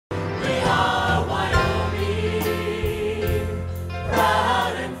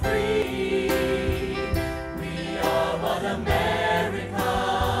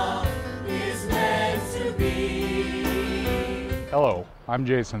Hello, I'm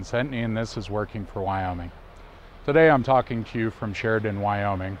Jason Sentney and this is Working for Wyoming. Today I'm talking to you from Sheridan,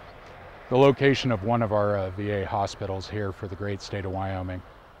 Wyoming, the location of one of our VA hospitals here for the great state of Wyoming.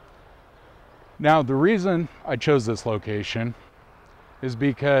 Now, the reason I chose this location is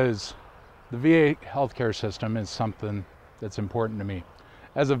because the VA healthcare system is something that's important to me.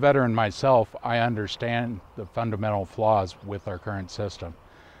 As a veteran myself, I understand the fundamental flaws with our current system.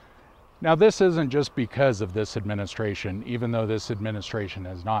 Now, this isn't just because of this administration, even though this administration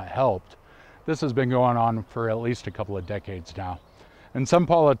has not helped. This has been going on for at least a couple of decades now. And some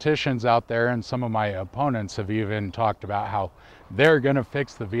politicians out there and some of my opponents have even talked about how they're going to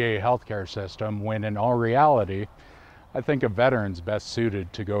fix the VA healthcare system, when in all reality, I think a veteran's best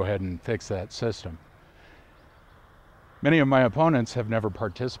suited to go ahead and fix that system. Many of my opponents have never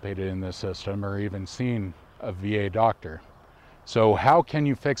participated in this system or even seen a VA doctor. So how can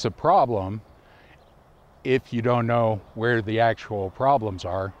you fix a problem if you don't know where the actual problems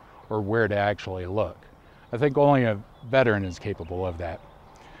are or where to actually look? I think only a veteran is capable of that.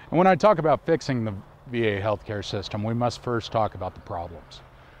 And when I talk about fixing the VA healthcare system, we must first talk about the problems.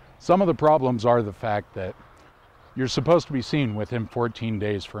 Some of the problems are the fact that you're supposed to be seen within 14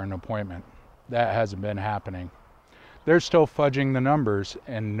 days for an appointment. That hasn't been happening. They're still fudging the numbers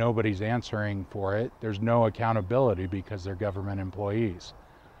and nobody's answering for it. There's no accountability because they're government employees.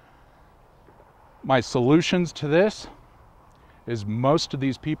 My solutions to this is most of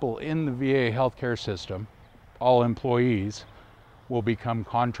these people in the VA healthcare system, all employees, will become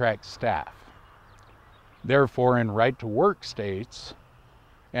contract staff. Therefore, in right-to-work states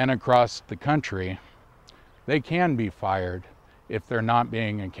and across the country, they can be fired if they're not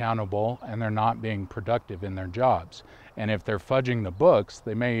being accountable and they're not being productive in their jobs. And if they're fudging the books,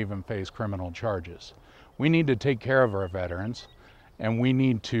 they may even face criminal charges. We need to take care of our veterans, and we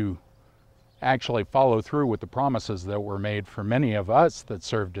need to actually follow through with the promises that were made for many of us that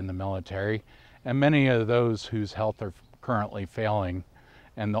served in the military and many of those whose health are currently failing,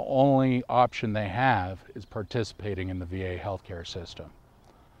 and the only option they have is participating in the VA healthcare system.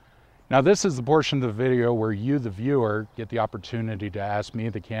 Now, this is the portion of the video where you, the viewer, get the opportunity to ask me,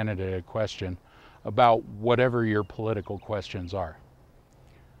 the candidate, a question about whatever your political questions are.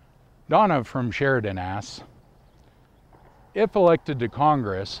 Donna from Sheridan asks, if elected to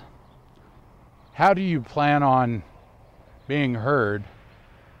Congress, how do you plan on being heard,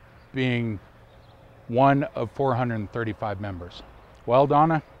 being one of 435 members? Well,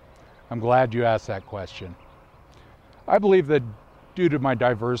 Donna, I'm glad you asked that question. I believe that due to my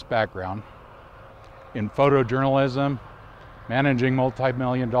diverse background in photojournalism, managing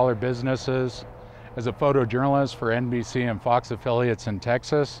multi-million-dollar businesses, as a photojournalist for NBC and Fox affiliates in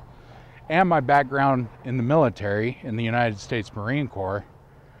Texas, and my background in the military in the United States Marine Corps,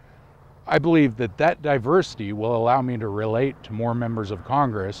 I believe that that diversity will allow me to relate to more members of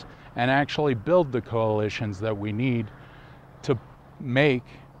Congress and actually build the coalitions that we need to make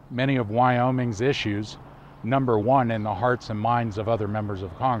many of Wyoming's issues number one in the hearts and minds of other members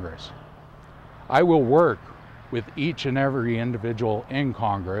of Congress. I will work with each and every individual in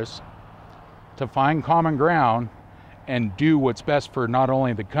Congress to find common ground and do what's best for not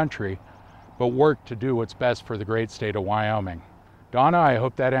only the country, but work to do what's best for the great state of Wyoming. Donna, I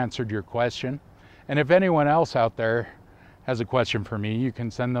hope that answered your question. And if anyone else out there has a question for me, you can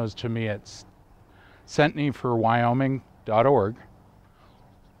send those to me at sentneyforwyoming.org.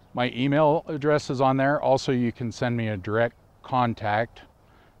 My email address is on there. Also, you can send me a direct contact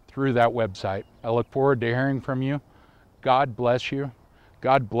through that website. I look forward to hearing from you. God bless you.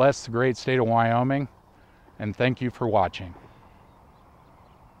 God bless the great state of Wyoming. And thank you for watching.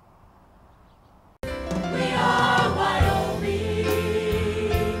 We are Wyoming.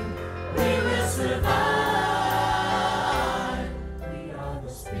 We will survive. We are the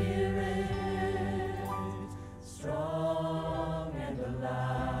spirit, strong and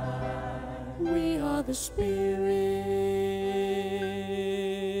alive. We are the spirit,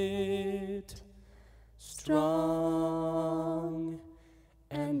 strong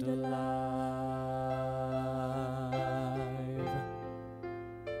and alive.